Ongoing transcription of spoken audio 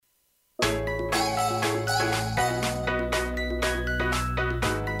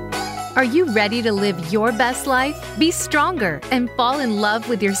Are you ready to live your best life, be stronger, and fall in love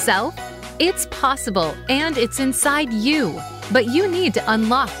with yourself? It's possible, and it's inside you. But you need to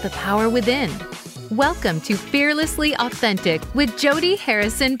unlock the power within. Welcome to Fearlessly Authentic with Jody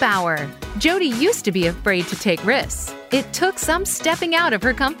Harrison Bauer. Jody used to be afraid to take risks. It took some stepping out of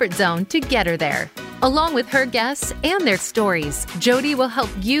her comfort zone to get her there. Along with her guests and their stories, Jody will help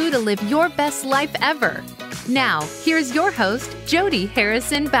you to live your best life ever. Now, here's your host, Jody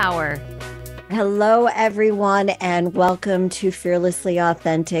Harrison Bauer. Hello, everyone, and welcome to Fearlessly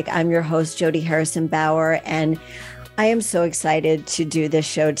Authentic. I'm your host, Jody Harrison Bauer, and I am so excited to do this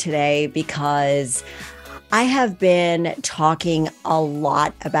show today because I have been talking a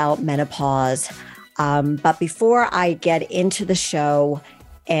lot about menopause. But before I get into the show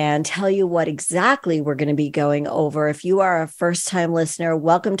and tell you what exactly we're going to be going over, if you are a first-time listener,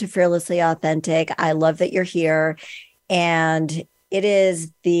 welcome to Fearlessly Authentic. I love that you're here. And it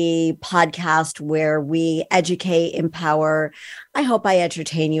is the podcast where we educate, empower. I hope I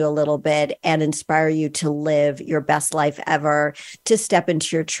entertain you a little bit and inspire you to live your best life ever, to step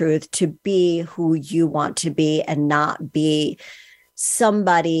into your truth, to be who you want to be and not be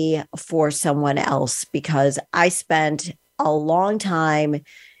somebody for someone else. Because I spent a long time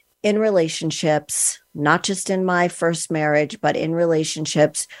in relationships, not just in my first marriage, but in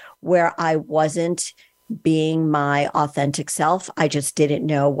relationships where I wasn't being my authentic self. I just didn't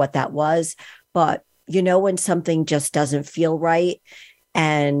know what that was. But you know, when something just doesn't feel right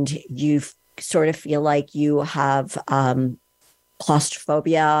and you sort of feel like you have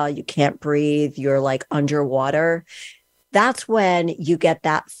claustrophobia, you can't breathe, you're like underwater, that's when you get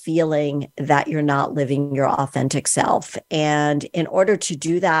that feeling that you're not living your authentic self. And in order to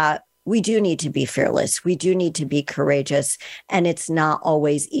do that, we do need to be fearless. We do need to be courageous. And it's not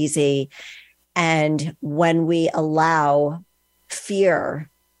always easy. And when we allow fear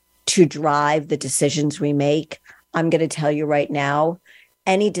to drive the decisions we make, I'm going to tell you right now,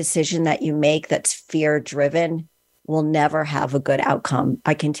 any decision that you make that's fear-driven will never have a good outcome.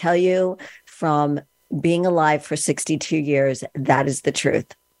 I can tell you from being alive for 62 years, that is the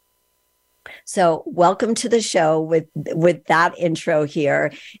truth. So welcome to the show with that intro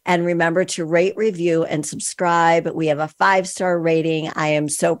here. And remember to rate, review, and subscribe. We have a 5-star rating. I am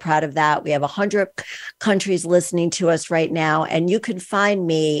so proud of that. We have 100 countries listening to us right now. And you can find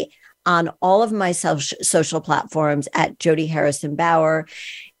me on all of my social platforms at Jody Harrison Bauer.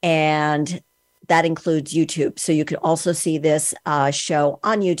 And that includes YouTube. So you can also see this show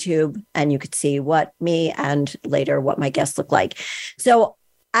on YouTube, and you could see what me and later what my guests look like. So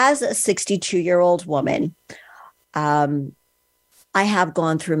as a 62-year-old woman, I have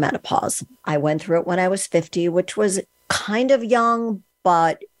gone through menopause. I went through it when I was 50, which was kind of young,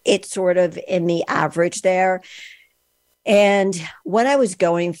 but it's sort of in the average there. And when I was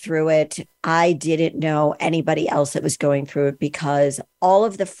going through it, I didn't know anybody else that was going through it because all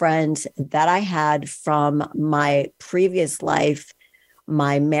of the friends that I had from my previous life,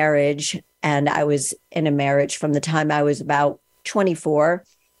 my marriage, and I was in a marriage from the time I was about 24,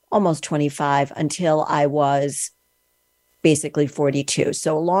 almost 25, until I was basically 42.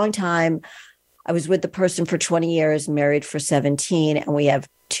 So a long time. I was with the person for 20 years, married for 17, and we had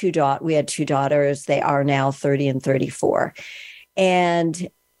two daughters. They are now 30 and 34. And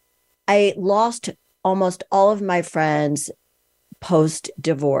I lost almost all of my friends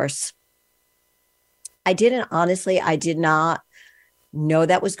post-divorce. I did not know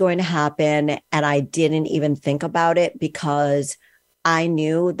that was going to happen. And I didn't even think about it because I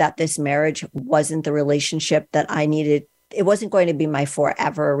knew that this marriage wasn't the relationship that I needed. It wasn't going to be my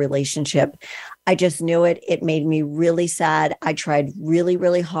forever relationship. I just knew it. It made me really sad. I tried really,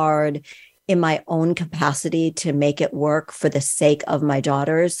 really hard in my own capacity to make it work for the sake of my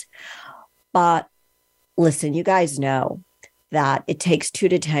daughters. But listen, you guys know that it takes two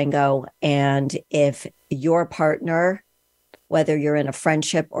to tango. And if your partner, whether you're in a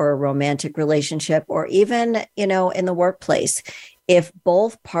friendship or a romantic relationship, or even, in the workplace, if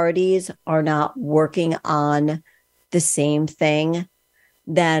both parties are not working on the same thing,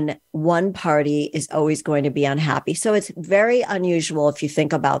 then one party is always going to be unhappy. So it's very unusual if you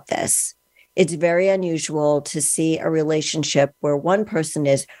think about this. It's very unusual to see a relationship where one person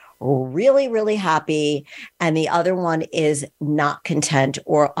is really, really happy and the other one is not content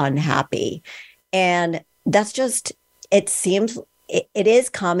or unhappy. And that's just, it is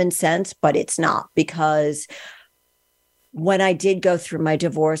common sense, but it's not, because when I did go through my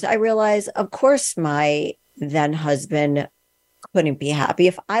divorce, I realized, of course, my then husband couldn't be happy.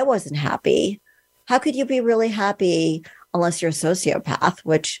 If I wasn't happy, how could you be really happy unless you're a sociopath,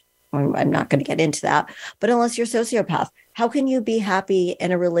 which I'm not going to get into that, but unless you're a sociopath, how can you be happy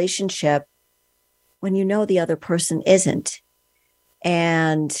in a relationship when you know the other person isn't?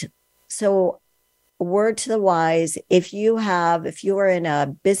 And so, word to the wise, if you are in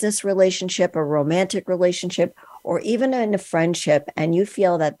a business relationship, a romantic relationship, or even in a friendship, and you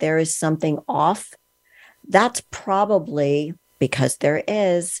feel that there is something off, that's probably because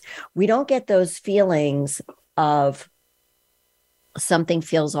we don't get those feelings of something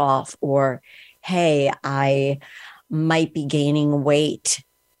feels off, or, hey, I might be gaining weight,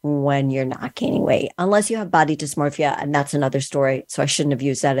 when you're not gaining weight, unless you have body dysmorphia. And that's another story. So I shouldn't have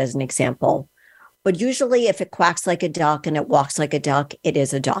used that as an example. But usually if it quacks like a duck and it walks like a duck, it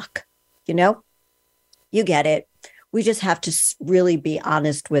is a duck. You get it. We just have to really be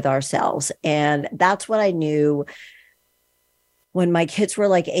honest with ourselves. And that's what I knew when my kids were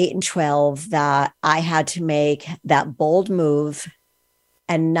like 8 and 12, that I had to make that bold move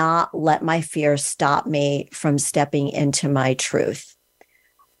and not let my fear stop me from stepping into my truth.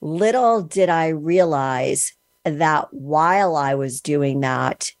 Little did I realize that while I was doing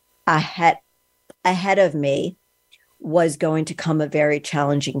that, ahead of me was going to come a very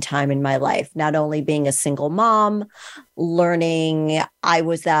challenging time in my life. Not only being a single mom, learning, I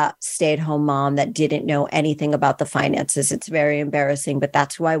was that stay-at-home mom that didn't know anything about the finances. It's very embarrassing, but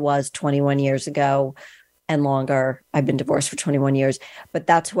that's who I was 21 years ago and longer. I've been divorced for 21 years, but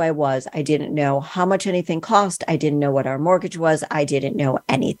that's who I was. I didn't know how much anything cost. I didn't know what our mortgage was. I didn't know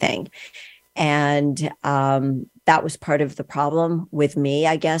anything. And that was part of the problem with me,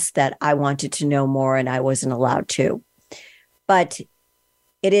 I guess, that I wanted to know more and I wasn't allowed to. But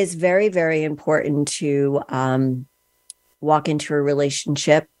it is very, very important to walk into a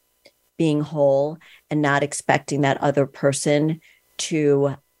relationship being whole and not expecting that other person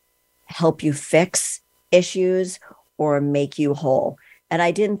to help you fix issues or make you whole. And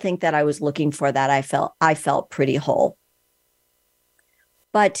I didn't think that I was looking for that. I felt pretty whole.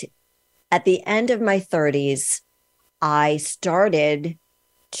 But at the end of my 30s, I started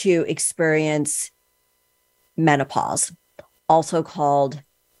to experience menopause, also called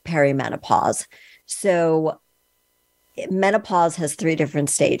perimenopause. So menopause has 3 different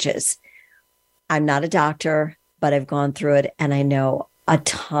stages. I'm not a doctor, but I've gone through it and I know a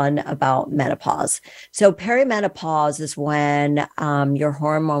ton about menopause. So perimenopause is when your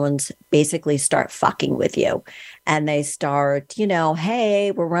hormones basically start fucking with you, and they start,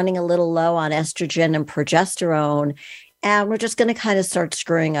 hey, we're running a little low on estrogen and progesterone, and we're just going to kind of start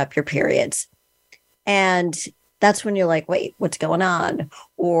screwing up your periods. And that's when you're like, wait, what's going on?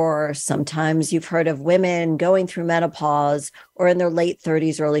 Or sometimes you've heard of women going through menopause or in their late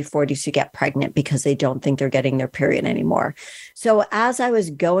 30s, early 40s who get pregnant because they don't think they're getting their period anymore. So as I was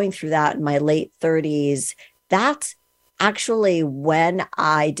going through that in my late 30s, that's actually when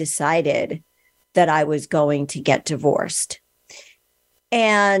I decided that I was going to get divorced.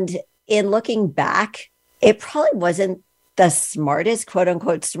 And in looking back, it probably wasn't the smartest, quote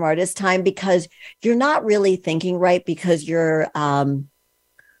unquote, smartest time, because you're not really thinking right, because your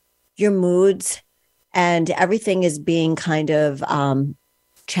moods and everything is being kind of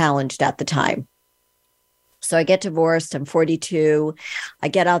challenged at the time. So I get divorced. I'm 42. I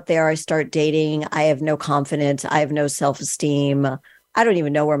get out there. I start dating. I have no confidence. I have no self-esteem. I don't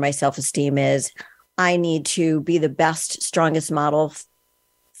even know where my self-esteem is. I need to be the best, strongest model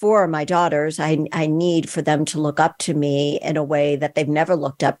for my daughters. I need for them to look up to me in a way that they've never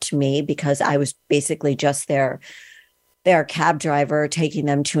looked up to me, because I was basically just their cab driver, taking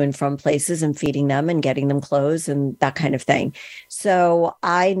them to and from places and feeding them and getting them clothes and that kind of thing. So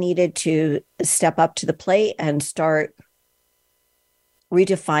I needed to step up to the plate and start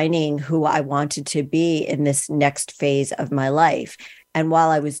redefining who I wanted to be in this next phase of my life. And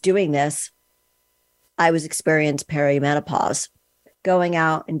while I was doing this, I was experiencing perimenopause, going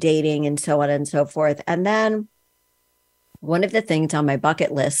out and dating and so on and so forth. And then one of the things on my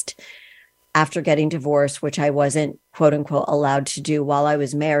bucket list after getting divorced, which I wasn't, quote unquote, allowed to do while I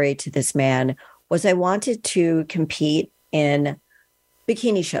was married to this man, was I wanted to compete in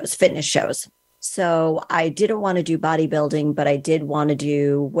bikini shows, fitness shows. So I didn't want to do bodybuilding, but I did want to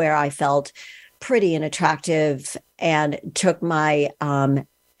do where I felt pretty and attractive and took my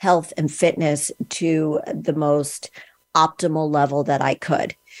health and fitness to the most optimal level that I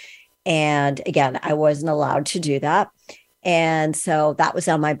could. And again, I wasn't allowed to do that. And so that was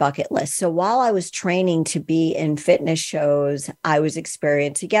on my bucket list. So while I was training to be in fitness shows, I was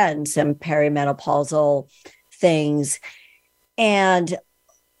experiencing, again, some perimenopausal things. And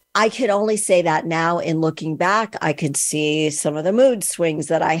I could only say that now, in looking back, I could see some of the mood swings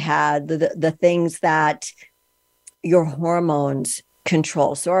that I had, the things that your hormones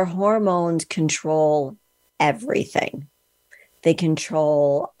control. So our hormones control everything. They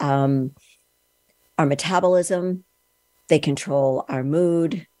control our metabolism. They control our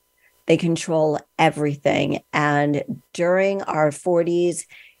mood. They control everything. And during our 40s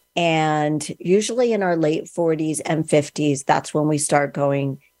and usually in our late 40s and 50s, that's when we start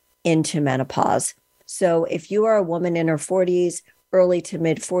going into menopause. So if you are a woman in her 40s, early to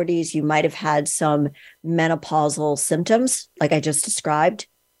mid 40s, you might have had some menopausal symptoms, like I just described,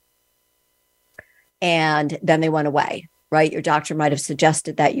 and then they went away, right? Your doctor might have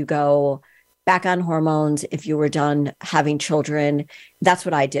suggested that you go back on hormones if you were done having children. That's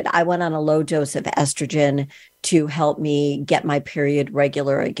what I did. I went on a low dose of estrogen to help me get my period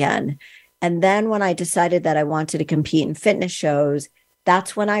regular again. And then when I decided that I wanted to compete in fitness shows,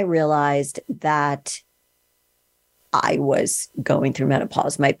 that's when I realized that I was going through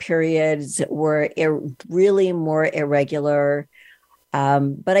menopause. My periods were really more irregular.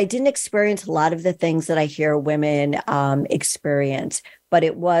 But I didn't experience a lot of the things that I hear women experience. But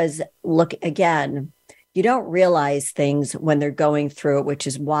it was, look, again, you don't realize things when they're going through it, which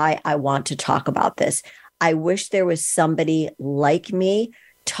is why I want to talk about this. I wish there was somebody like me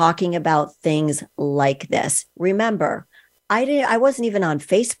talking about things like this. Remember, I wasn't even on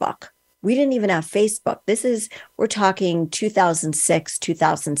Facebook. We didn't even have Facebook. We're talking 2006,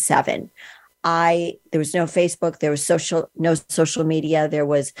 2007. There was no Facebook, there was no social media. There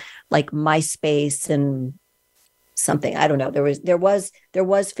was like MySpace and something. I don't know. There was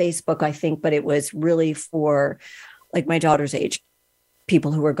Facebook, I think, but it was really for like my daughter's age,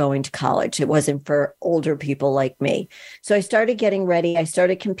 people who were going to college. It wasn't for older people like me. So I started getting ready. I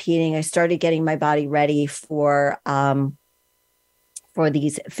started competing. I started getting my body ready for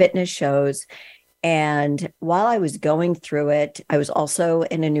these fitness shows. And while I was going through it, I was also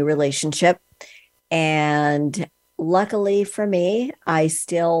in a new relationship. And luckily for me, I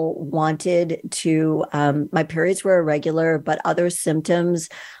still wanted to, my periods were irregular, but other symptoms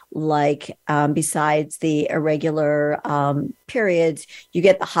like besides the irregular periods, you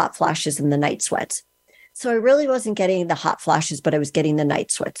get the hot flashes and the night sweats. So I really wasn't getting the hot flashes, but I was getting the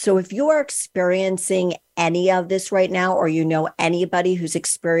night sweats. So if you are experiencing any of this right now, or you know anybody who's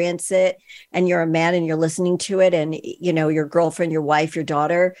experienced it, and you're a man and you're listening to it, and you know your girlfriend, your wife, your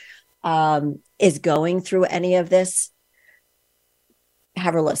daughter is going through any of this,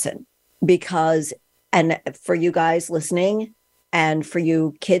 have her listen. Because, and for you guys listening, and for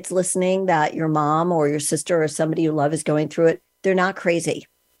you kids listening, that your mom or your sister or somebody you love is going through it, they're not crazy.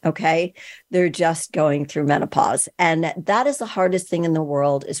 Okay. They're just going through menopause. And that is the hardest thing in the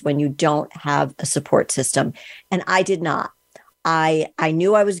world, is when you don't have a support system. And I did not. I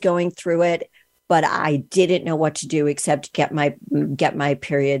knew I was going through it, but I didn't know what to do except get my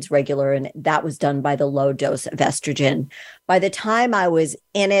periods regular. And that was done by the low dose of estrogen. By the time I was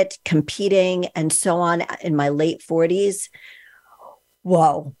in it, competing and so on in my late 40s,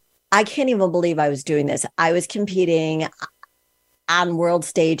 whoa, I can't even believe I was doing this. I was competing on world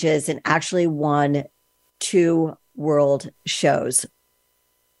stages and actually won 2 world shows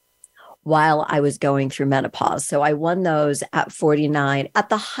while I was going through menopause. So I won those at 49, at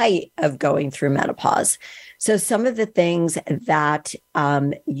the height of going through menopause. So some of the things that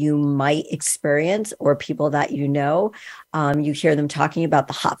you might experience, or people that you know, you hear them talking about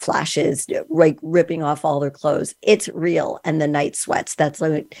the hot flashes, like ripping off all their clothes. It's real. And the night sweats, that's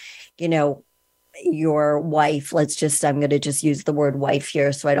like, you know, your wife, I'm going to just use the word wife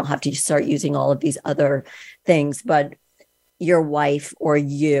here so I don't have to start using all of these other things, but your wife or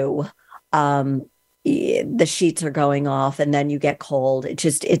you, the sheets are going off and then you get cold. It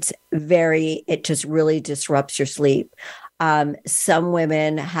just really disrupts your sleep. Some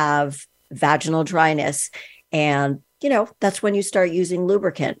women have vaginal dryness, and, you know, that's when you start using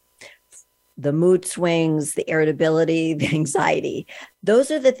lubricant. The mood swings, the irritability, the anxiety. Those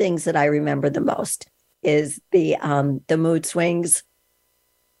are the things that I remember the most, is the mood swings.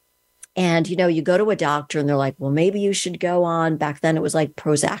 And, you know, you go to a doctor and they're like, well, maybe you should go on, back then it was like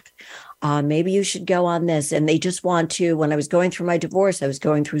Prozac. Maybe you should go on this. And they just want to, when I was going through my divorce, I was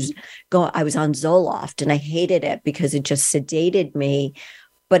on Zoloft, and I hated it because it just sedated me,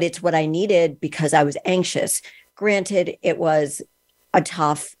 but it's what I needed because I was anxious. Granted, it was a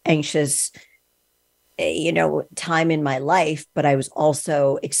tough, anxious, you know, time in my life, but I was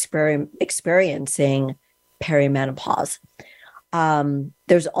also experiencing perimenopause.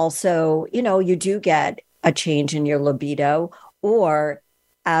 There's also, you know, you do get a change in your libido, or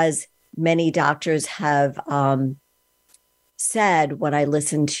as many doctors have said, when I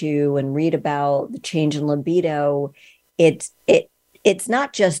listen to and read about the change in libido, it's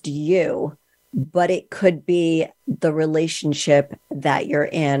not just you, but it could be the relationship that you're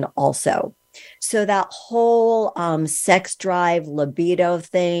in also. So that whole sex drive, libido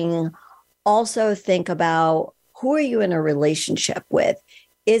thing, also think about, who are you in a relationship with?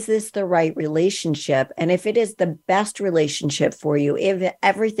 Is this the right relationship? And if it is the best relationship for you, if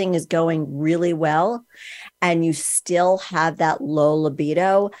everything is going really well and you still have that low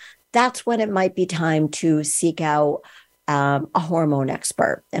libido, that's when it might be time to seek out a hormone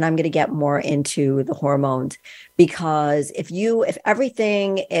expert. And I'm going to get more into the hormones, because if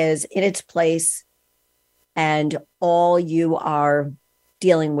everything is in its place and all you are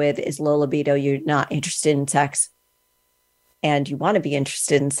dealing with is low libido, you're not interested in sex, and you want to be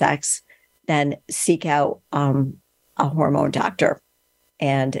interested in sex, then seek out a hormone doctor.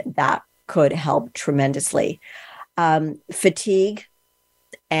 And that could help tremendously. Fatigue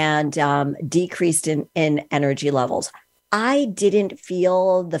and decreased in energy levels. I didn't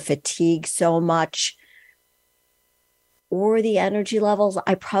feel the fatigue so much or the energy levels.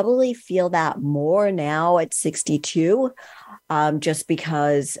 I probably feel that more now at 62, just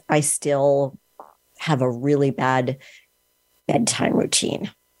because I still have a really bad bedtime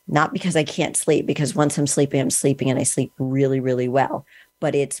routine. Not because I can't sleep, because once I'm sleeping and I sleep really, really well.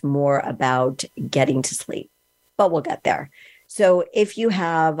 But it's more about getting to sleep. But we'll get there. So if you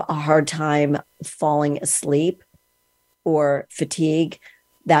have a hard time falling asleep or fatigue,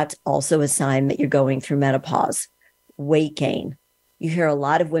 that's also a sign that you're going through menopause. Weight gain. You hear a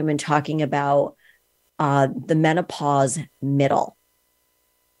lot of women talking about the menopause middle.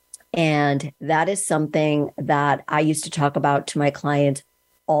 And that is something that I used to talk about to my clients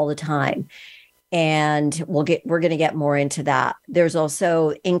all the time. And we're going to get more into that. There's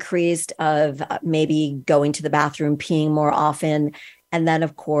also increased of maybe going to the bathroom, peeing more often. And then,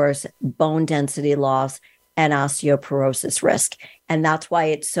 of course, bone density loss and osteoporosis risk. And that's why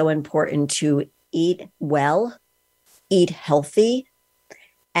it's so important to eat well, eat healthy,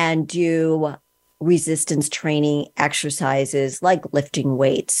 and do resistance training exercises like lifting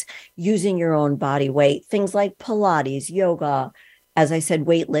weights, using your own body weight, things like Pilates, yoga, as I said,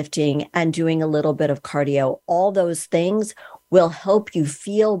 weightlifting, and doing a little bit of cardio. All those things will help you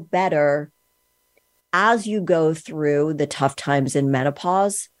feel better as you go through the tough times in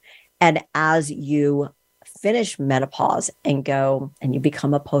menopause and as you finish menopause and go and you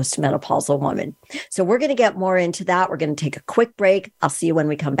become a postmenopausal woman. So we're going to get more into that. We're going to take a quick break. I'll see you when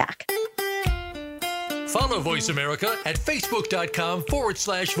we come back. Follow Voice America at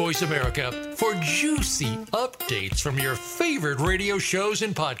Facebook.com/Voice America for juicy updates from your favorite radio shows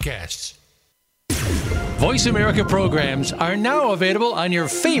and podcasts. Voice America programs are now available on your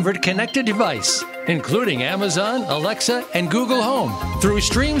favorite connected device, including Amazon, Alexa, and Google Home. Through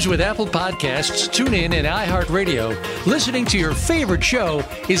streams with Apple Podcasts, TuneIn, and iHeartRadio, listening to your favorite show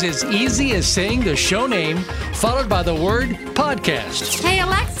is as easy as saying the show name followed by the word podcast. Hey,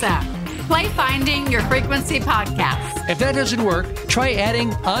 Alexa, play Finding Your Frequency podcast. If that doesn't work, try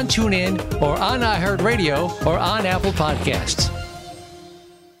adding on TuneIn or on iHeartRadio or on Apple Podcasts.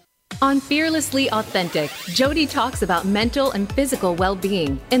 On Fearlessly Authentic, Jody talks about mental and physical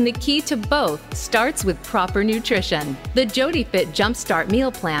well-being, and the key to both starts with proper nutrition. The Jody Fit Jumpstart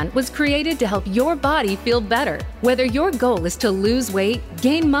Meal Plan was created to help your body feel better. Whether your goal is to lose weight,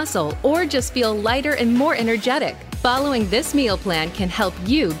 gain muscle, or just feel lighter and more energetic, following this meal plan can help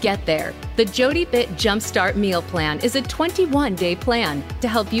you get there. The Jody Fit Jumpstart Meal Plan is a 21-day plan to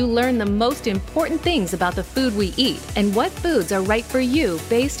help you learn the most important things about the food we eat and what foods are right for you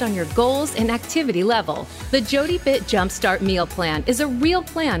based on your goals and activity level. The Jody Fit Jumpstart Meal Plan is a real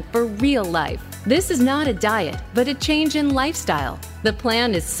plan for real life. This is not a diet, but a change in lifestyle. The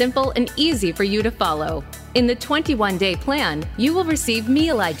plan is simple and easy for you to follow. In the 21-day plan, you will receive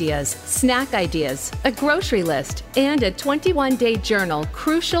meal ideas, snack ideas, a grocery list, and a 21-day journal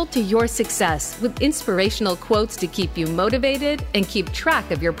crucial to your success with inspirational quotes to keep you motivated and keep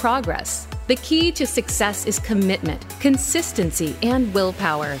track of your progress. The key to success is commitment, consistency, and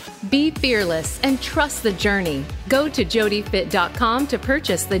willpower. Be fearless and trust the journey. Go to jodyfit.com to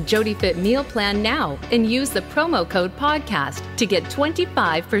purchase the Jody Fit Meal Plan now and use the promo code podcast to get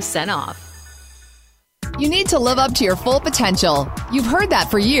 25% off. You need to live up to your full potential. You've heard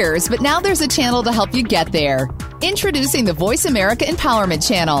that for years, but now there's a channel to help you get there. Introducing the Voice America Empowerment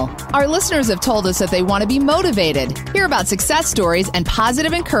Channel. Our listeners have told us that they want to be motivated, hear about success stories, and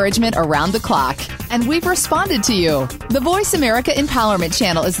positive encouragement around the clock. And we've responded to you. The Voice America Empowerment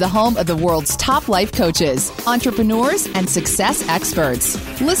Channel is the home of the world's top life coaches, entrepreneurs, and success experts.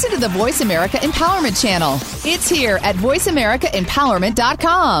 Listen to the Voice America Empowerment Channel. It's here at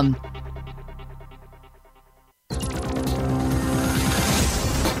voiceamericaempowerment.com.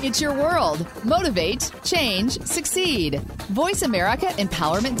 dominates your world. Motivate, change, succeed.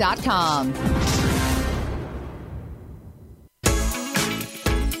 VoiceAmericaEmpowerment.com.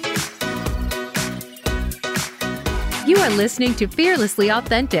 You are listening to Fearlessly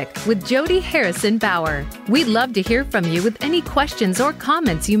Authentic with Jody Harrison Bauer. We'd love to hear from you with any questions or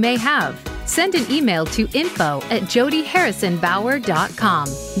comments you may have. Send an email to info@jodyharrisonbauer.com.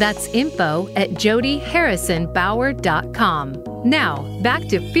 That's info@jodyharrisonbauer.com. Now, back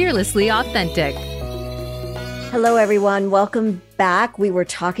to Fearlessly Authentic. Hello, everyone. Welcome back. We were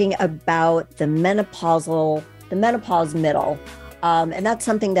talking about the menopause middle. And that's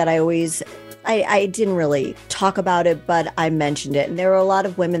something that I didn't really talk about it, but I mentioned it. And there were a lot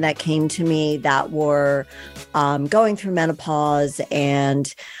of women that came to me that were going through menopause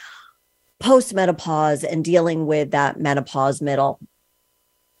and post-menopause and dealing with that menopause middle.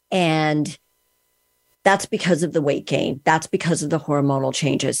 And that's because of the weight gain. That's because of the hormonal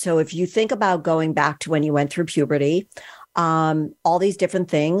changes. So if you think about going back to when you went through puberty, all these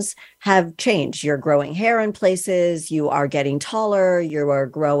different things have changed. You're growing hair in places, you are getting taller, you are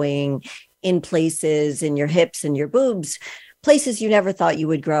growing in places in your hips and your boobs, places you never thought you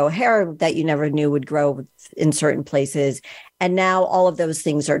would grow, hair that you never knew would grow in certain places. And now all of those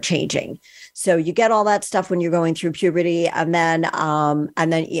things are changing. So you get all that stuff when you're going through puberty, and then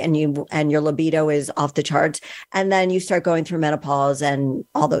your libido is off the charts. And then you start going through menopause and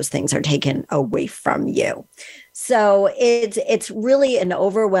all those things are taken away from you. So it's really an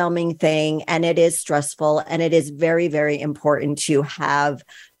overwhelming thing, and it is stressful, and it is very, very important to have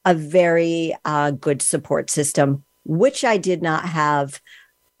a very good support system, which I did not have.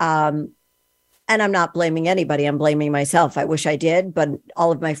 And I'm not blaming anybody. I'm blaming myself. I wish I did, but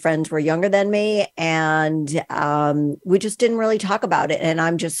all of my friends were younger than me, and we just didn't really talk about it. And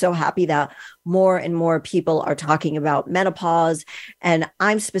I'm just so happy that more and more people are talking about menopause. And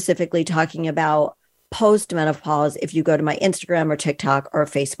I'm specifically talking about post-menopause. If you go to my Instagram or TikTok or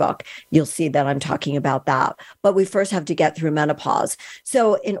Facebook, you'll see that I'm talking about that. But we first have to get through menopause.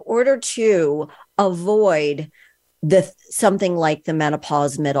 So in order to avoid something like the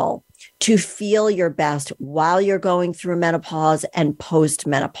menopause middle, to feel your best while you're going through menopause and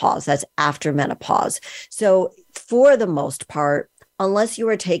post-menopause, that's after menopause. So for the most part, unless you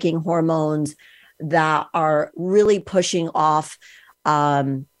are taking hormones that are really pushing off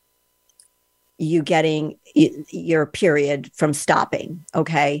you getting your period from stopping.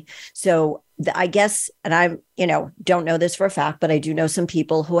 Okay. So I guess, and I, don't know this for a fact, but I do know some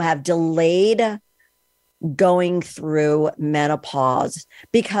people who have delayed going through menopause,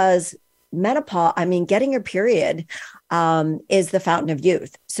 because getting your period is the fountain of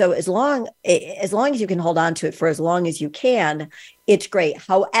youth. So as long as you can hold on to it for as long as you can, it's great.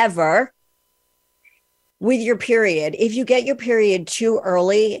 However, with your period, if you get your period too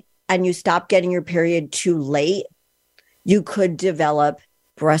early and you stop getting your period too late, you could develop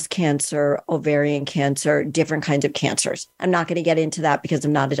breast cancer, ovarian cancer, different kinds of cancers. I'm not going to get into that because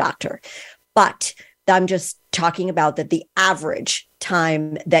I'm not a doctor, but I'm just talking about that the average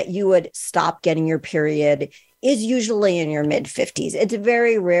time that you would stop getting your period is usually in your mid-50s. It's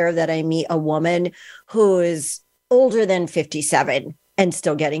very rare that I meet a woman who is older than 57 and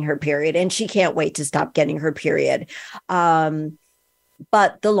still getting her period, and she can't wait to stop getting her period.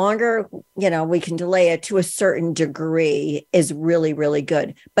 But the longer, we can delay it to a certain degree is really, really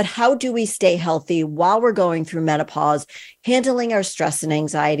good. But how do we stay healthy while we're going through menopause, handling our stress and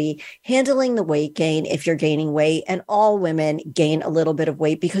anxiety, handling the weight gain if you're gaining weight? And all women gain a little bit of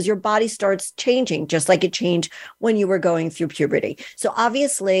weight because your body starts changing, just like it changed when you were going through puberty. So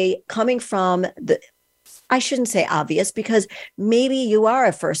obviously, coming from I shouldn't say obvious, because maybe you are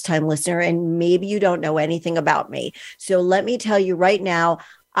a first-time listener and maybe you don't know anything about me. So let me tell you right now,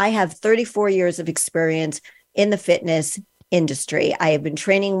 I have 34 years of experience in the fitness industry. I have been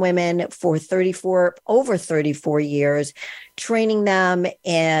training women for over 34 years, training them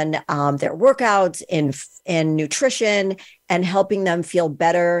in their workouts, in nutrition, and helping them feel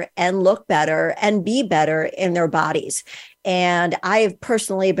better and look better and be better in their bodies. And I have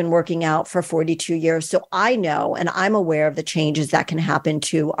personally been working out for 42 years. So I know, and I'm aware of the changes that can happen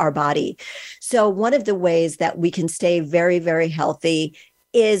to our body. So one of the ways that we can stay very, very healthy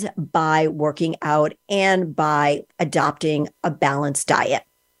is by working out and by adopting a balanced diet.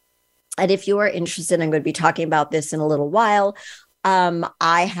 And if you are interested, I'm going to be talking about this in a little while.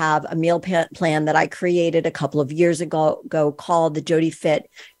 I have a meal plan that I created a couple of years ago called the Jody Fit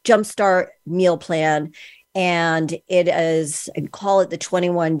Jumpstart Meal Plan. And it is, I call it the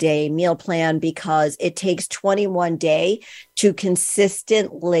 21-day meal plan because it takes 21 days to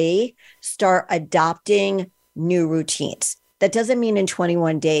consistently start adopting new routines. that doesn't mean in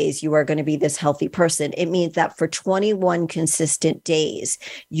 21 days you are going to be this healthy person. It means that for 21 consistent days,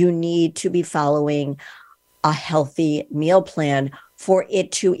 you need to be following a healthy meal plan for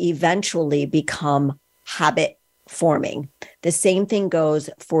it to eventually become habit forming. The same thing goes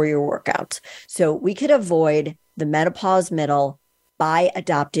for your workouts. So we could avoid the menopause middle by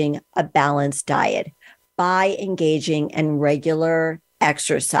adopting a balanced diet, by engaging in regular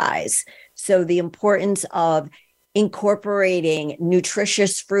exercise. So the importance of incorporating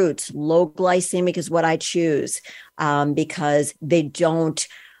nutritious fruits, low glycemic is what I choose, because they don't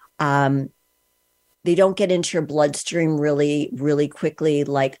get into your bloodstream really, really quickly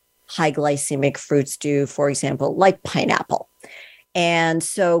like high glycemic fruits do, for example, like pineapple. And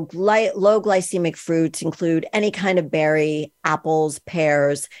so low glycemic fruits include any kind of berry, apples,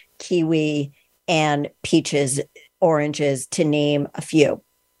 pears, kiwi, and peaches, oranges, to name a few.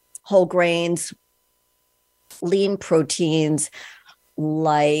 Whole grains, lean proteins,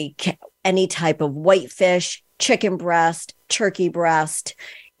 like any type of white fish, chicken breast, turkey breast.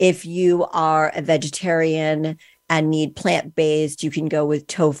 If you are a vegetarian and need plant-based, you can go with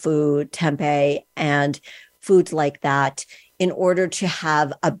tofu, tempeh, and foods like that in order to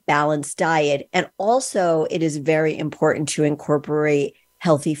have a balanced diet. And also, it is very important to incorporate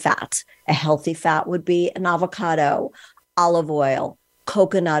healthy fats. A healthy fat would be an avocado, olive oil,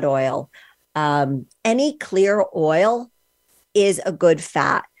 coconut oil. Any clear oil is a good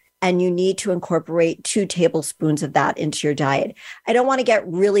fat, and you need to incorporate 2 tablespoons of that into your diet. I don't want to get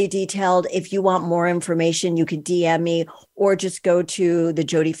really detailed. If you want more information, you can DM me or just go to the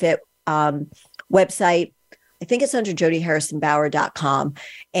Jody Fit website. I think it's under jodyharrisonbauer.com,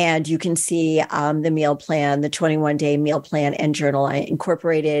 and you can see the meal plan, the 21-day meal plan and journal. I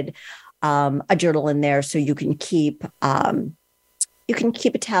incorporated a journal in there so you can keep a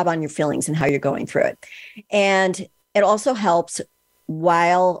tab on your feelings and how you're going through it. And it also helps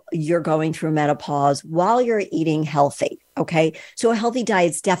while you're going through menopause, while you're eating healthy. Okay. So a healthy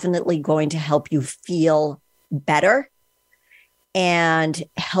diet is definitely going to help you feel better and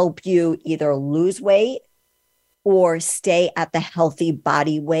help you either lose weight or stay at the healthy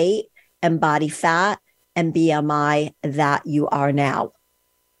body weight and body fat and BMI that you are now.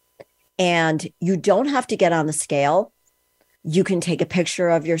 And you don't have to get on the scale. You can take a picture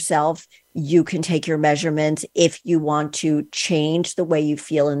of yourself. You can take your measurements if you want to change the way you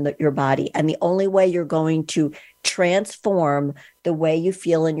feel in your body. And the only way you're going to transform the way you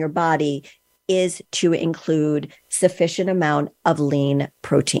feel in your body is to include sufficient amount of lean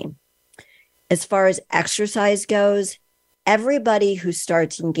protein. As far as exercise goes, everybody who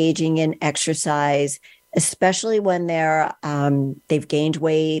starts engaging in exercise, especially when they've gained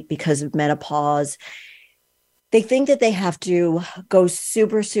weight because of menopause, they think that they have to go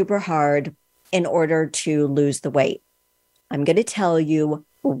super, super hard in order to lose the weight. I'm going to tell you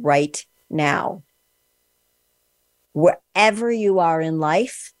right now, wherever you are in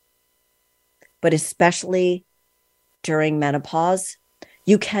life, but especially during menopause,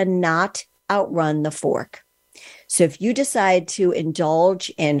 you cannot outrun the fork. So if you decide to indulge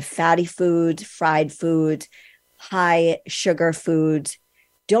in fatty foods, fried foods, high sugar foods,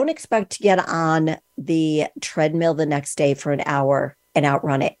 don't expect to get on the treadmill the next day for an hour and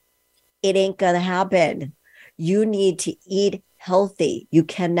outrun it. It ain't going to happen. You need to eat healthy. You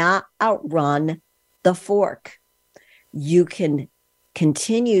cannot outrun the fork. You can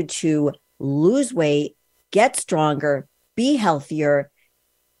continue to lose weight, get stronger, be healthier,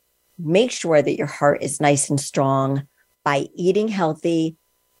 make sure that your heart is nice and strong by eating healthy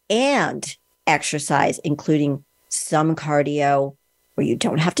and exercise, including some cardio, where you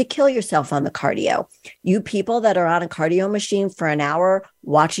don't have to kill yourself on the cardio. You people that are on a cardio machine for an hour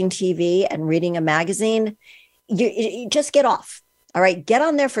watching TV and reading a magazine, you just get off. All right. Get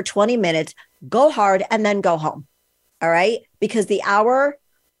on there for 20 minutes, go hard, and then go home. All right. Because the hour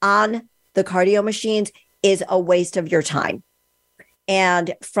on the cardio machines is a waste of your time.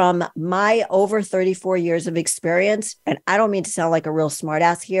 And from my over 34 years of experience, and I don't mean to sound like a real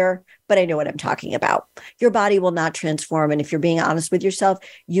smartass here, but I know what I'm talking about. Your body will not transform. And if you're being honest with yourself,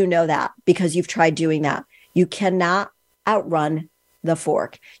 you know that because you've tried doing that. You cannot outrun the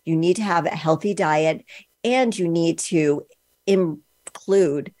fork. You need to have a healthy diet, and you need to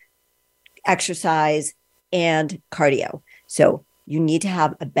include exercise and cardio. So you need to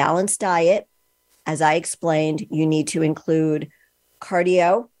have a balanced diet. As I explained, you need to include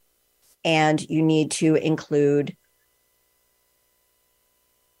cardio, and you need to include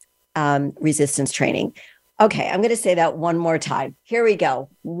resistance training. Okay, I'm going to say that one more time. Here we go.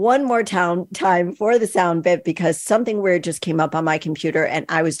 One more time for the sound bit, because something weird just came up on my computer and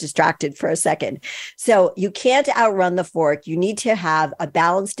I was distracted for a second. So you can't outrun the fork. You need to have a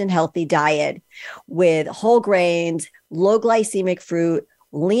balanced and healthy diet with whole grains, low glycemic fruit,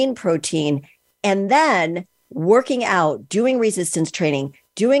 lean protein, and then working out, doing resistance training,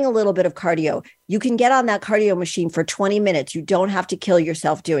 doing a little bit of cardio. You can get on that cardio machine for 20 minutes. You don't have to kill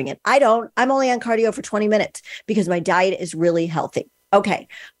yourself doing it. I don't. I'm only on cardio for 20 minutes because my diet is really healthy. Okay,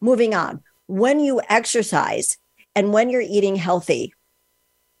 moving on. When you exercise and when you're eating healthy,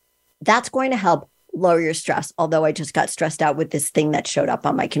 that's going to help lower your stress. Although I just got stressed out with this thing that showed up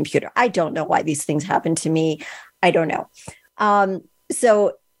on my computer. I don't know why these things happen to me. I don't know.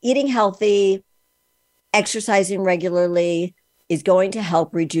 So eating healthy, exercising regularly is going to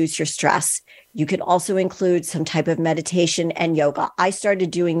help reduce your stress. You can also include some type of meditation and yoga. I started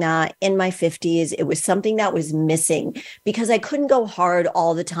doing that in my 50s. It was something that was missing because I couldn't go hard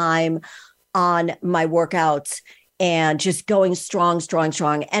all the time on my workouts and just going strong.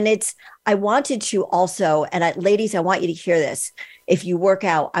 And I wanted to also, ladies, I want you to hear this. If you work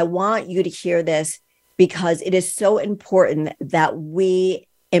out, I want you to hear this because it is so important that we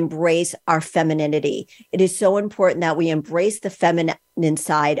embrace our femininity. It is so important that we embrace the feminine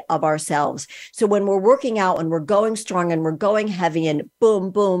side of ourselves. So when we're working out and we're going strong and we're going heavy and boom,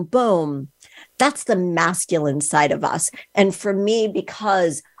 boom, boom, that's the masculine side of us. And for me,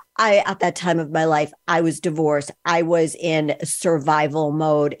 because at that time of my life, I was divorced. I was in survival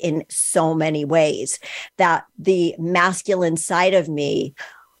mode in so many ways that the masculine side of me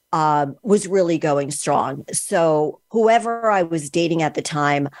was really going strong. So whoever I was dating at the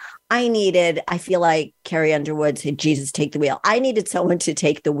time, I feel like Carrie Underwood said, Jesus, take the wheel. I needed someone to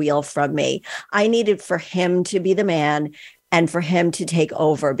take the wheel from me. I needed for him to be the man and for him to take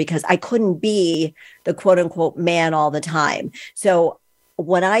over because I couldn't be the quote unquote man all the time. So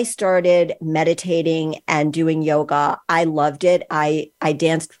when I started meditating and doing yoga, I loved it. I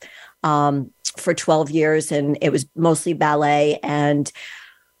danced for 12 years and it was mostly ballet, and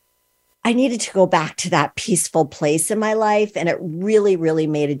I needed to go back to that peaceful place in my life. And it really, really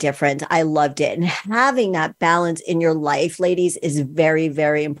made a difference. I loved it. And having that balance in your life, ladies, is very,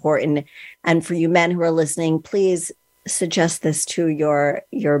 very important. And for you men who are listening, please suggest this to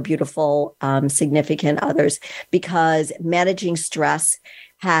your beautiful significant others, because managing stress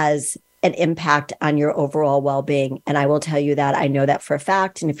has an impact on your overall well-being. And I will tell you that I know that for a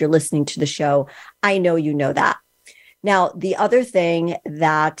fact. And if you're listening to the show, I know you know that. Now, the other thing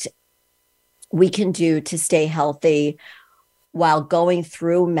that we can do to stay healthy while going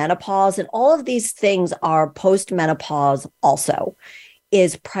through menopause, and all of these things are post-menopause also,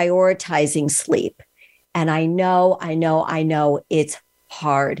 is prioritizing sleep. And I know it's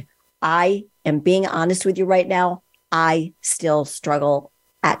hard. I am being honest with you right now. I still struggle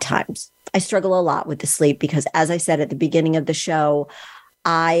at times. I struggle a lot with the sleep because, as I said at the beginning of the show,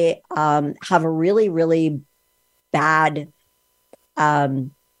 I have a really, really bad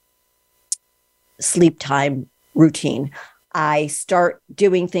sleep time routine. I start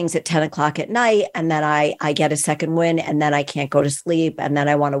doing things at 10 o'clock at night, and then I get a second wind, and then I can't go to sleep. And then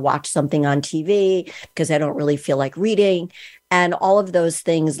I want to watch something on TV because I don't really feel like reading. And all of those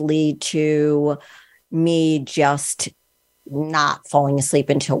things lead to me just not falling asleep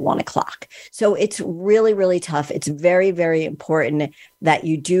until 1 o'clock. So it's really, really tough. It's very, very important that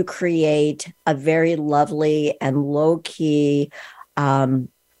you do create a very lovely and low-key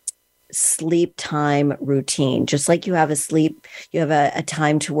sleep time routine. Just like you have you have a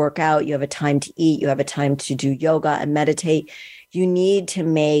time to work out, you have a time to eat, you have a time to do yoga and meditate. You need to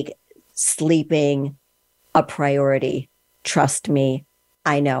make sleeping a priority. Trust me,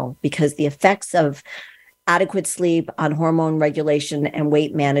 I know, because the effects of adequate sleep on hormone regulation and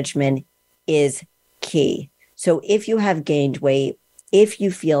weight management is key. So if you have gained weight, if you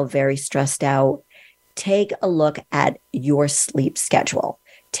feel very stressed out, take a look at your sleep schedule.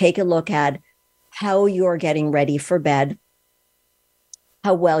 Take a look at how you're getting ready for bed,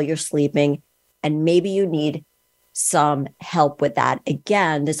 how well you're sleeping, and maybe you need some help with that.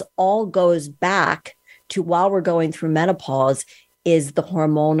 Again, this all goes back to, while we're going through menopause, is the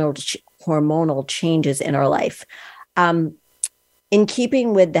hormonal changes in our life. In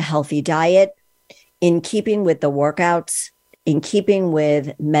keeping with the healthy diet, in keeping with the workouts, in keeping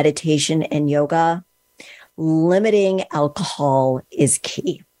with meditation and yoga, limiting alcohol is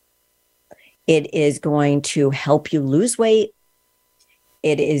key. It is going to help you lose weight.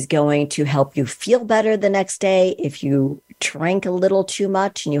 It is going to help you feel better the next day if you drank a little too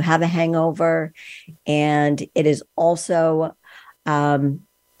much and you have a hangover. And it is also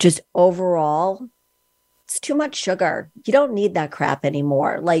just overall it's too much sugar. You don't need that crap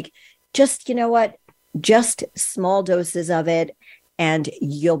anymore. Like, just, you know what? Just small doses of it and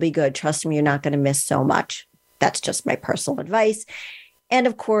you'll be good. Trust me, you're not going to miss so much. That's just my personal advice. And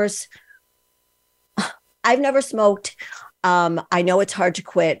of course, I've never smoked. I know it's hard to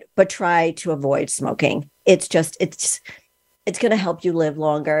quit, but try to avoid smoking. It's going to help you live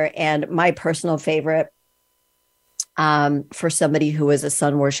longer. And my personal favorite, for somebody who is a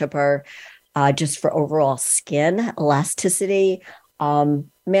sun worshiper, just for overall skin elasticity,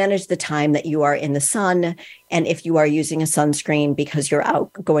 manage the time that you are in the sun. And if you are using a sunscreen because you're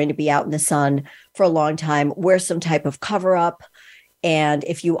going to be out in the sun for a long time, wear some type of cover up. And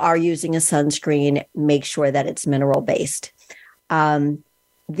if you are using a sunscreen, make sure that it's mineral based.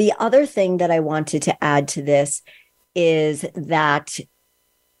 The other thing that I wanted to add to this is that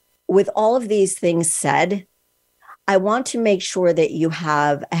with all of these things said, I want to make sure that you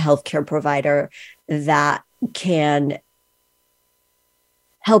have a healthcare provider that can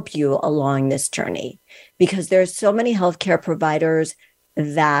help you along this journey, because there's so many healthcare providers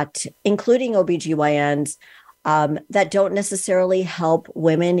that, including OBGYNs, that don't necessarily help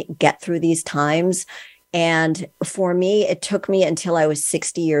women get through these times. And for me, it took me until I was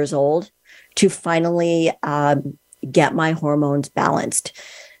 60 years old to finally get my hormones balanced.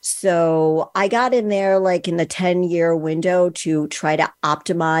 So I got in there like in the 10-year window to try to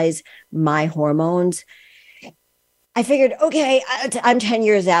optimize my hormones. I figured, okay, I'm 10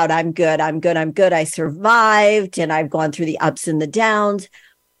 years out. I'm good. I survived and I've gone through the ups and the downs.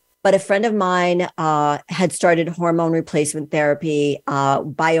 But a friend of mine had started hormone replacement therapy,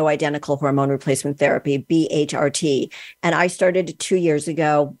 bioidentical hormone replacement therapy, BHRT. And I started 2 years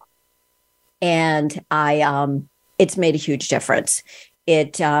ago. And it's made a huge difference.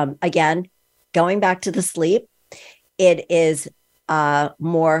 It, again, going back to the sleep, it is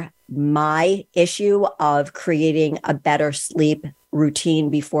more my issue of creating a better sleep routine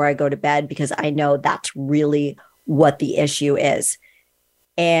before I go to bed, because I know that's really what the issue is.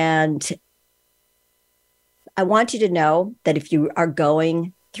 And I want you to know that if you are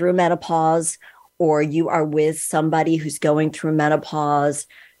going through menopause or you are with somebody who's going through menopause,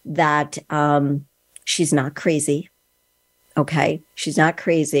 that she's not crazy. Okay, she's not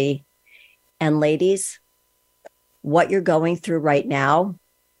crazy. And ladies, what you're going through right now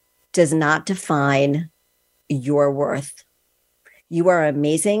does not define your worth. You are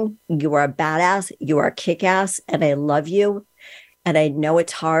amazing. You are a badass. You are kick-ass. And I love you. And I know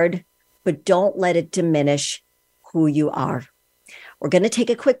it's hard, but don't let it diminish who you are. We're going to take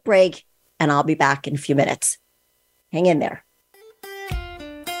a quick break, and I'll be back in a few minutes. Hang in there.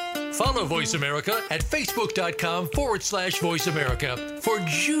 Follow Voice America at facebook.com/Voice America for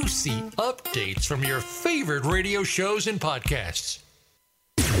juicy updates from your favorite radio shows and podcasts.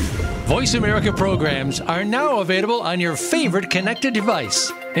 Voice America programs are now available on your favorite connected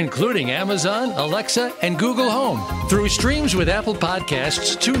device, including Amazon, Alexa, and Google Home. Through streams with Apple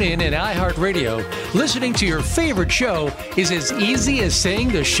Podcasts, TuneIn, and iHeartRadio, listening to your favorite show is as easy as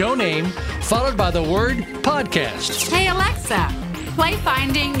saying the show name followed by the word podcast. Hey, Alexa, play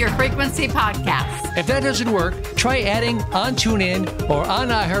Finding Your Frequency podcast. If that doesn't work, try adding on TuneIn or on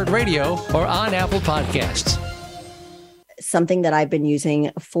iHeartRadio or on Apple Podcasts. Something that I've been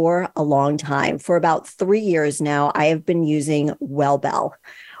using for a long time. For about 3 years now, I have been using WellBell.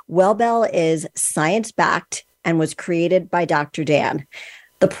 WellBell is science-backed and was created by Dr. Dan.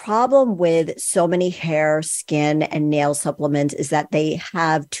 The problem with so many hair, skin, and nail supplements is that they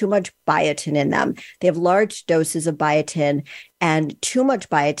have too much biotin in them. They have large doses of biotin, and too much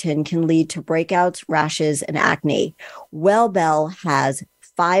biotin can lead to breakouts, rashes, and acne. WellBell has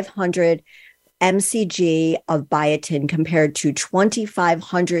 500 mcg of biotin compared to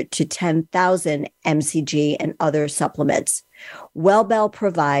 2,500 to 10,000 mcg and other supplements. WellBell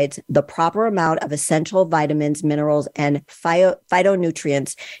provides the proper amount of essential vitamins, minerals, and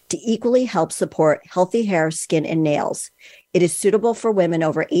phytonutrients to equally help support healthy hair, skin, and nails. It is suitable for women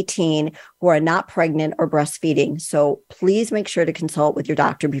over 18 who are not pregnant or breastfeeding, so please make sure to consult with your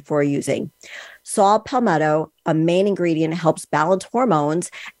doctor before using. Saw palmetto, a main ingredient, helps balance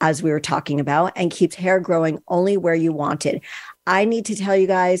hormones, as we were talking about, and keeps hair growing only where you want it. I need to tell you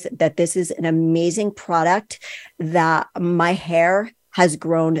guys that this is an amazing product, that my hair has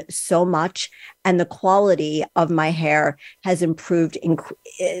grown so much and the quality of my hair has improved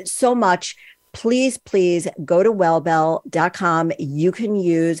so much. Please go to wellbell.com. You can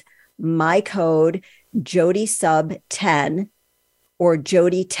use my code JodySub10 or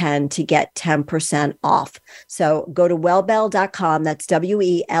Jody10 to get 10% off. So go to wellbell.com. That's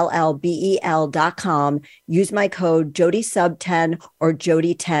WELLBEL.com. Use my code JodySub10 or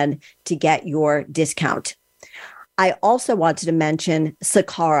Jody10 to get your discount. I also wanted to mention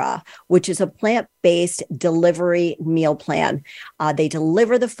Sakara, which is a plant-based delivery meal plan. They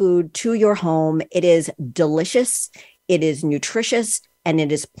deliver the food to your home. It is delicious, it is nutritious, and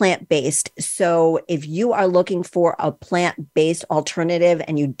it is plant-based. So if you are looking for a plant-based alternative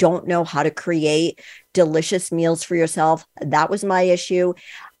and you don't know how to create delicious meals for yourself, that was my issue.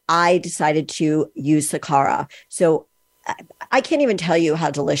 I decided to use Sakara. So I can't even tell you how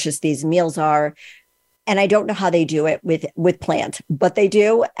delicious these meals are. And I don't know how they do it with plant, but they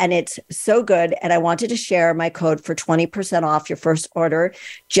do. And it's so good. And I wanted to share my code for 20% off your first order.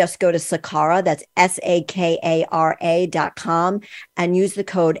 Just go to Sakara, that's SAKARA.com, and use the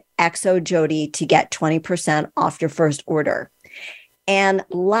code XOJODY to get 20% off your first order. And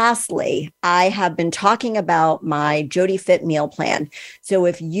lastly, I have been talking about my Jody Fit meal plan. So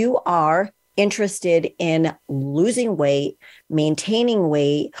if you are interested in losing weight, maintaining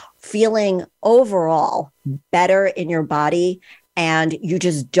weight, feeling overall better in your body, and you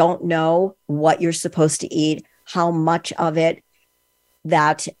just don't know what you're supposed to eat, how much of it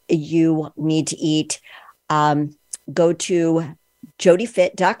that you need to eat, go to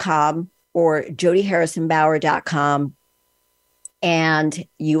jodyfit.com or jodyharrisonbauer.com, and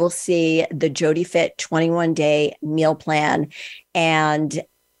you will see the Jody Fit 21-day meal plan. And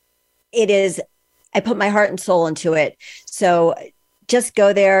it is, I put my heart and soul into it. So just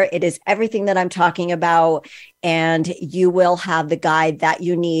go there. It is everything that I'm talking about, and you will have the guide that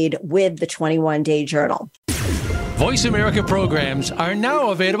you need with the 21-day journal. Voice America programs are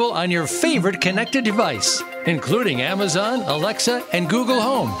now available on your favorite connected device, including Amazon, Alexa, and Google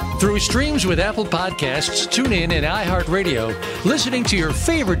Home. Through streams with Apple Podcasts, TuneIn, and iHeartRadio, listening to your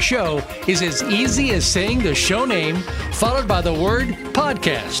favorite show is as easy as saying the show name followed by the word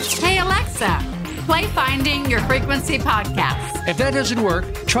podcast. Hey, Alexa, play Finding Your Frequency podcast. If that doesn't work,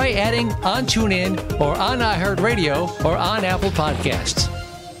 try adding on TuneIn or on iHeartRadio or on Apple Podcasts.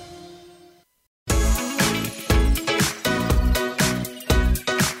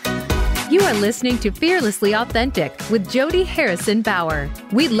 You are listening to Fearlessly Authentic with Jody Harrison Bauer.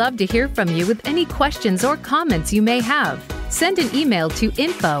 We'd love to hear from you with any questions or comments you may have. Send an email to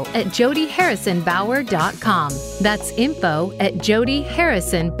info@jodyharrisonbauer.com. That's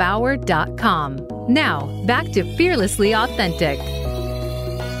info@jodyharrisonbauer.com. Now, back to Fearlessly Authentic.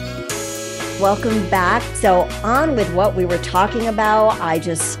 Welcome back. So on with what we were talking about. I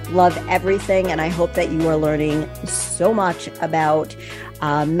just love everything, and I hope that you are learning so much about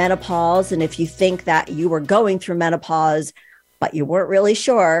menopause. And if you think that you were going through menopause, but you weren't really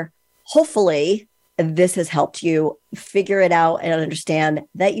sure, hopefully this has helped you figure it out and understand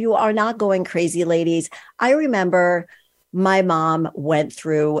that you are not going crazy, ladies. I remember my mom went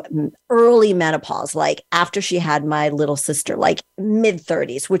through early menopause, like after she had my little sister, like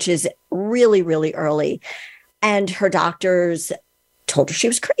mid-30s, which is really, really early. And her doctors told her she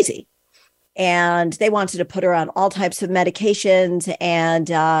was crazy. And they wanted to put her on all types of medications. And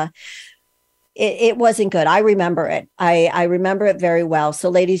it wasn't good. I remember it. I remember it very well. So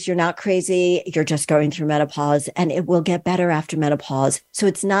ladies, you're not crazy. You're just going through menopause, and it will get better after menopause. So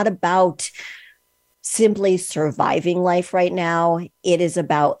it's not about simply surviving life right now. It is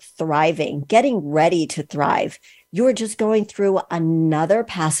about thriving, getting ready to thrive. You're just going through another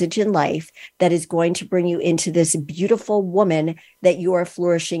passage in life that is going to bring you into this beautiful woman that you are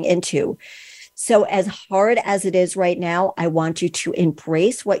flourishing into. So as hard as it is right now, I want you to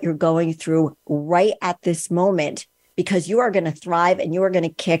embrace what you're going through right at this moment, because you are going to thrive and you are going to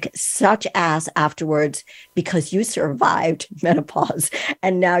kick such ass afterwards because you survived menopause.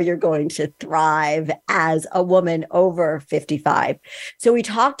 And now you're going to thrive as a woman over 55. So we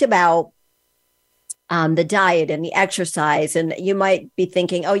talked about the diet and the exercise. And you might be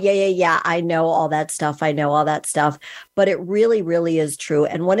thinking, oh, yeah, I know all that stuff. But it really, really is true.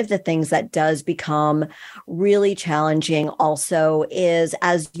 And one of the things that does become really challenging also is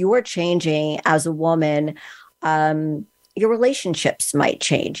as you're changing as a woman, your relationships might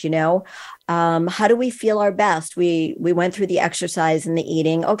change, how do we feel our best? We went through the exercise and the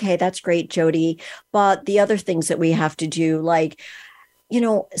eating. Okay, that's great, Jody. But the other things that we have to do, like,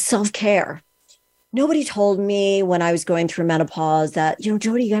 self-care. Nobody told me when I was going through menopause that,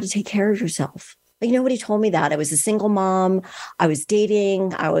 Jody, you got to take care of yourself. Like, nobody told me that. I was a single mom. I was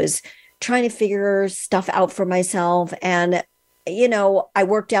dating. I was trying to figure stuff out for myself. And, I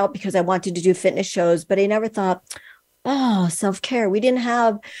worked out because I wanted to do fitness shows, but I never thought, Oh, self-care. We didn't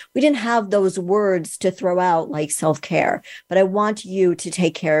have those words to throw out like self-care, but I want you to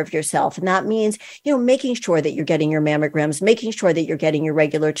take care of yourself. And that means, making sure that you're getting your mammograms, making sure that you're getting your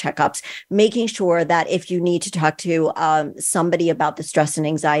regular checkups, making sure that if you need to talk to somebody about the stress and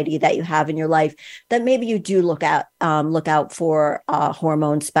anxiety that you have in your life, that maybe you do look out for a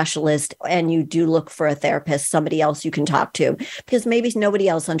hormone specialist, and you do look for a therapist, somebody else you can talk to, because maybe nobody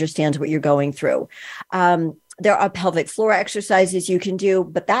else understands what you're going through. There are pelvic floor exercises you can do,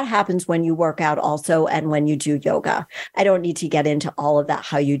 but that happens when you work out also and when you do yoga. I don't need to get into all of that,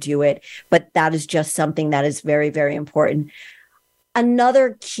 how you do it, but that is just something that is very, very important.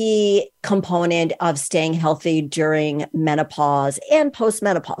 Another key component of staying healthy during menopause and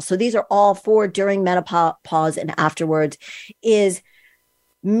postmenopause, so these are all for during menopause and afterwards, is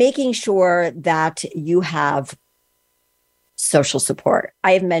making sure that you have social support.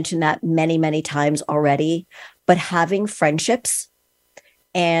 I have mentioned that many, many times already, but having friendships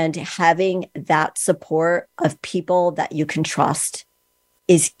and having that support of people that you can trust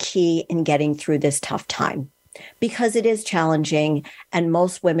is key in getting through this tough time, because it is challenging and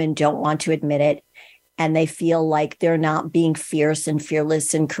most women don't want to admit it. And they feel like they're not being fierce and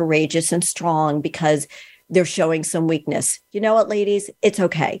fearless and courageous and strong because they're showing some weakness. You know what, ladies? It's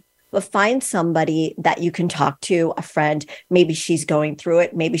okay. But find somebody that you can talk to, a friend. Maybe she's going through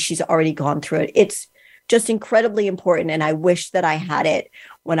it. Maybe she's already gone through it. It's just incredibly important. And I wish that I had it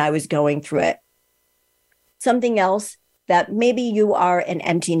when I was going through it. Something else, that maybe you are an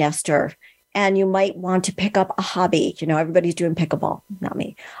empty nester and you might want to pick up a hobby. Everybody's doing pickleball, not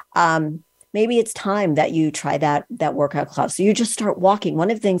me. Maybe it's time that you try that workout class. So you just start walking.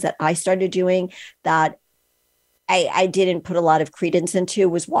 One of the things that I started doing that I didn't put a lot of credence into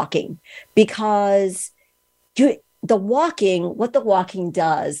was walking, because what the walking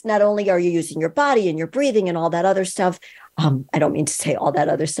does, not only are you using your body and your breathing and all that other stuff. I don't mean to say all that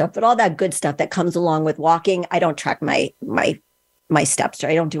other stuff, but all that good stuff that comes along with walking. I don't track my steps, or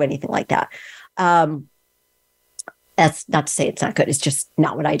I don't do anything like that. That's not to say it's not good. It's just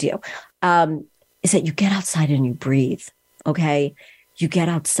not what I do. Is that you get outside and you breathe. Okay. You get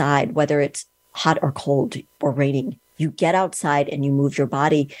outside, whether it's hot or cold or raining, you get outside and you move your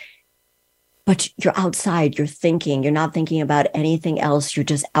body, but you're outside, you're thinking, you're not thinking about anything else. You're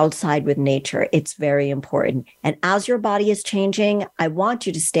just outside with nature. It's very important. And as your body is changing, I want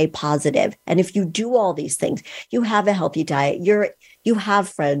you to stay positive. And if you do all these things, you have a healthy diet, you have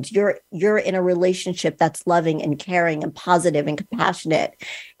friends, you're in a relationship that's loving and caring and positive and compassionate,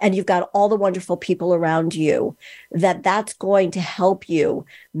 and you've got all the wonderful people around you, that's going to help you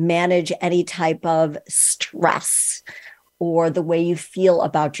manage any type of stress or the way you feel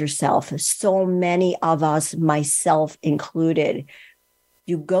about yourself. So many of us, myself included,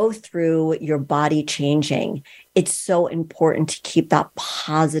 you go through your body changing. It's so important to keep that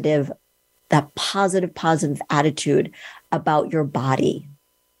positive attitude about your body.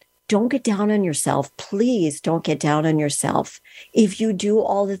 Don't get down on yourself. Please don't get down on yourself. If you do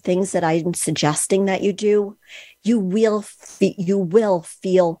all the things that I'm suggesting that you do, you will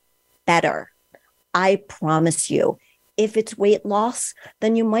feel better. I promise you. If it's weight loss,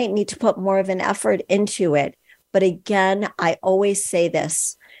 then you might need to put more of an effort into it. But again, I always say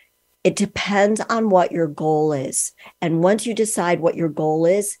this, it depends on what your goal is. And once you decide what your goal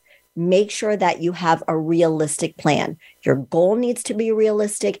is, make sure that you have a realistic plan. Your goal needs to be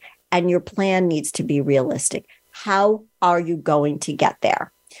realistic and your plan needs to be realistic. How are you going to get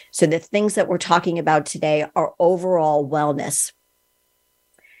there? So the things that we're talking about today are overall wellness.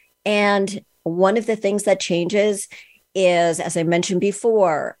 And one of the things that changes is, as I mentioned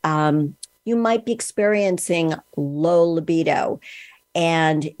before, you might be experiencing low libido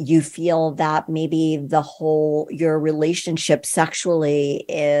and you feel that maybe your relationship sexually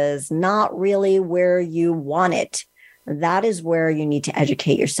is not really where you want it. That is where you need to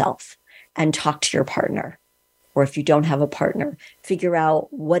educate yourself and talk to your partner. Or if you don't have a partner, figure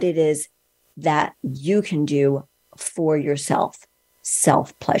out what it is that you can do for yourself,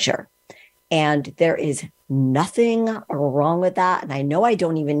 self-pleasure. And there is nothing wrong with that. And I know I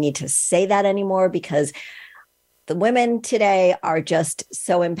don't even need to say that anymore, because the women today are just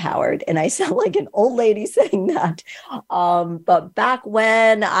so empowered. And I sound like an old lady saying that. But back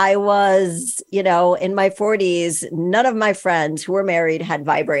when I was, in my 40s, none of my friends who were married had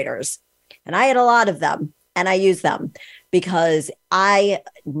vibrators. And I had a lot of them. And I used them because I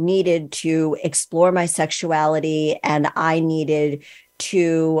needed to explore my sexuality and I needed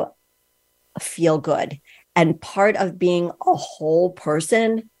to feel good. And part of being a whole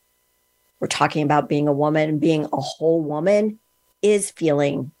person, we're talking about being a woman, being a whole woman, is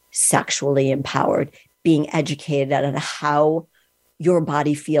feeling sexually empowered, being educated on how your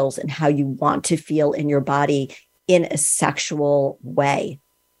body feels and how you want to feel in your body in a sexual way.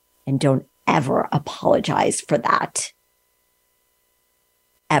 And don't ever apologize for that.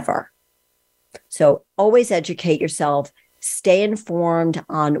 Ever. So always educate yourself, stay informed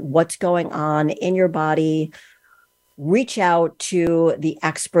on what's going on in your body, reach out to the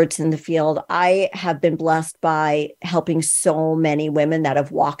experts in the field. I have been blessed by helping so many women that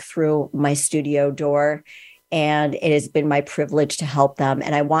have walked through my studio door, and it has been my privilege to help them.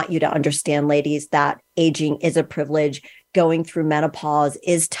 And I want you to understand, ladies, that aging is a privilege. Going through menopause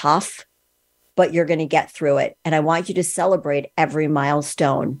is tough, but you're going to get through it. And I want you to celebrate every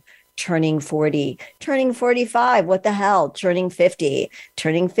milestone. Turning 40, turning 45, what the hell? Turning 50,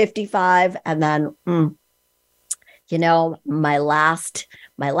 turning 55, and then my last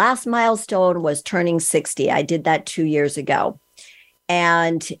milestone was turning 60. I did that 2 years ago.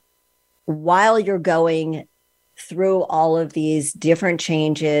 And while you're going through all of these different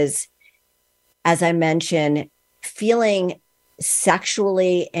changes, as I mentioned, feeling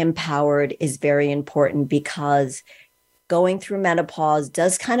sexually empowered is very important, because going through menopause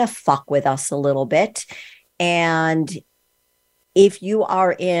does kind of fuck with us a little bit. And if you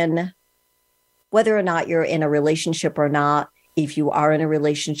are in, whether or not you're in a relationship or not, if you are in a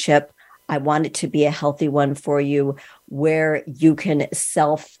relationship, I want it to be a healthy one for you, where you can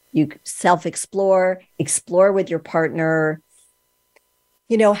self-explore, explore with your partner,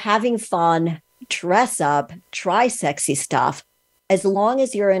 having fun, dress up, try sexy stuff. As long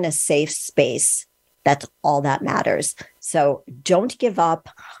as you're in a safe space, that's all that matters. So don't give up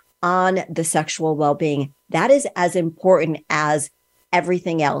on the sexual well-being. That is as important as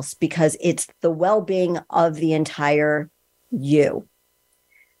everything else, because it's the well-being of the entire you.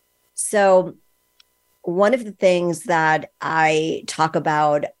 So one of the things that I talk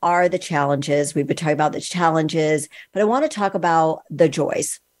about are the challenges. We've been talking about the challenges, but I want to talk about the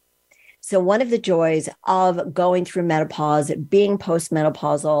joys. So one of the joys of going through menopause, being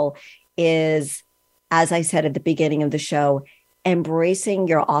postmenopausal, is, as I said at the beginning of the show, embracing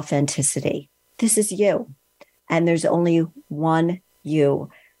your authenticity. This is you. And there's only one you.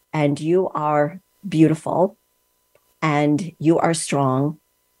 And you are beautiful. And you are strong.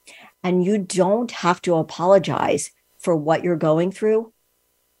 And you don't have to apologize for what you're going through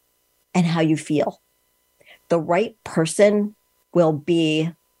and how you feel. The right person will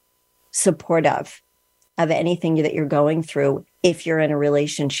be supportive of anything that you're going through if you're in a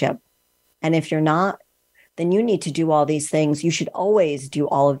relationship. And if you're not, then you need to do all these things. You should always do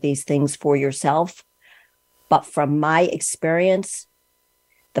all of these things for yourself. But from my experience,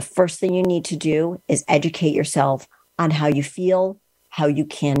 the first thing you need to do is educate yourself on how you feel, how you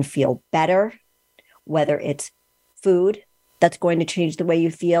can feel better, whether it's food that's going to change the way you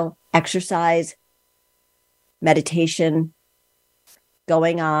feel, exercise, meditation,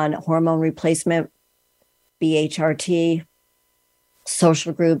 going on hormone replacement, BHRT,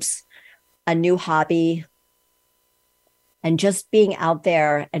 social groups, a new hobby, and just being out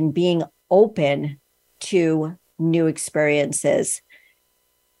there and being open to new experiences.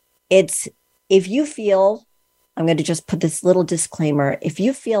 If you feel, I'm going to just put this little disclaimer, if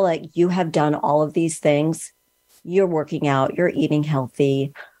you feel like you have done all of these things, you're working out, you're eating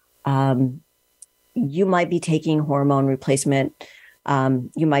healthy, you might be taking hormone replacement,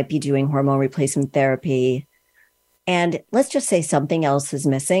 you might be doing hormone replacement therapy, and let's just say something else is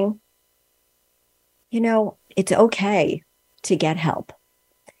missing, it's okay to get help.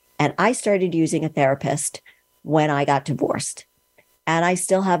 And I started using a therapist when I got divorced, and I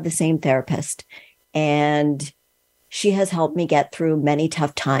still have the same therapist. And she has helped me get through many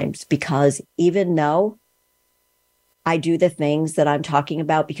tough times, because even though I do the things that I'm talking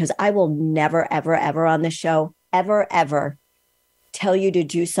about, because I will never, ever, ever on this show, ever tell you to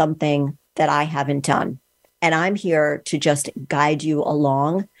do something that I haven't done. And I'm here to just guide you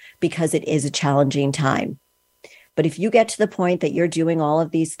along, because it is a challenging time. But if you get to the point that you're doing all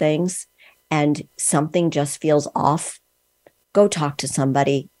of these things and something just feels off, go talk to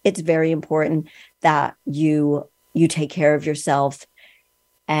somebody. It's very important that you take care of yourself.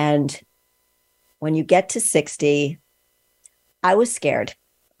 And when you get to 60, I was scared.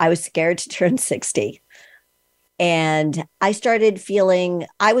 I was scared to turn 60. And I started feeling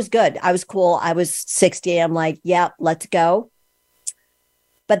I was good. I was cool. I was 60. I'm like, yeah, let's go.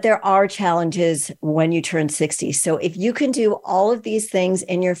 But there are challenges when you turn 60. So if you can do all of these things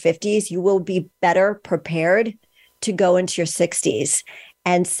in your 50s, you will be better prepared to go into your 60s.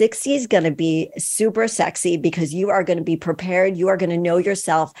 And 60 is going to be super sexy, because you are going to be prepared. You are going to know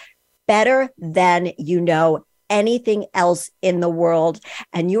yourself better than you know anything else in the world.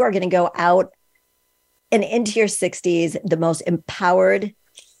 And you are going to go out and into your 60s, the most empowered,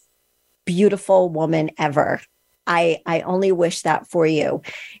 beautiful woman ever. I only wish that for you.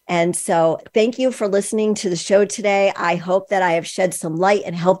 And so thank you for listening to the show today. I hope that I have shed some light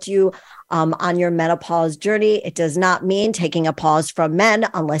and helped you on your menopause journey. It does not mean taking a pause from men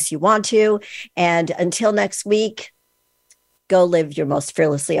unless you want to. And until next week, go live your most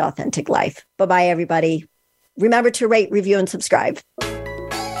fearlessly authentic life. Bye-bye, everybody. Remember to rate, review, and subscribe.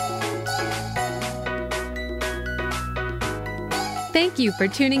 Thank you for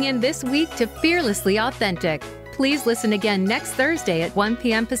tuning in this week to Fearlessly Authentic. Please listen again next Thursday at 1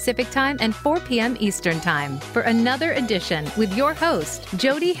 p.m. Pacific Time and 4 p.m. Eastern Time for another edition with your host,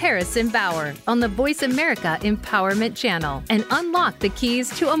 Jody Harrison Bauer, on the Voice America Empowerment Channel, and unlock the keys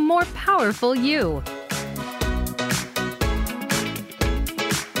to a more powerful you.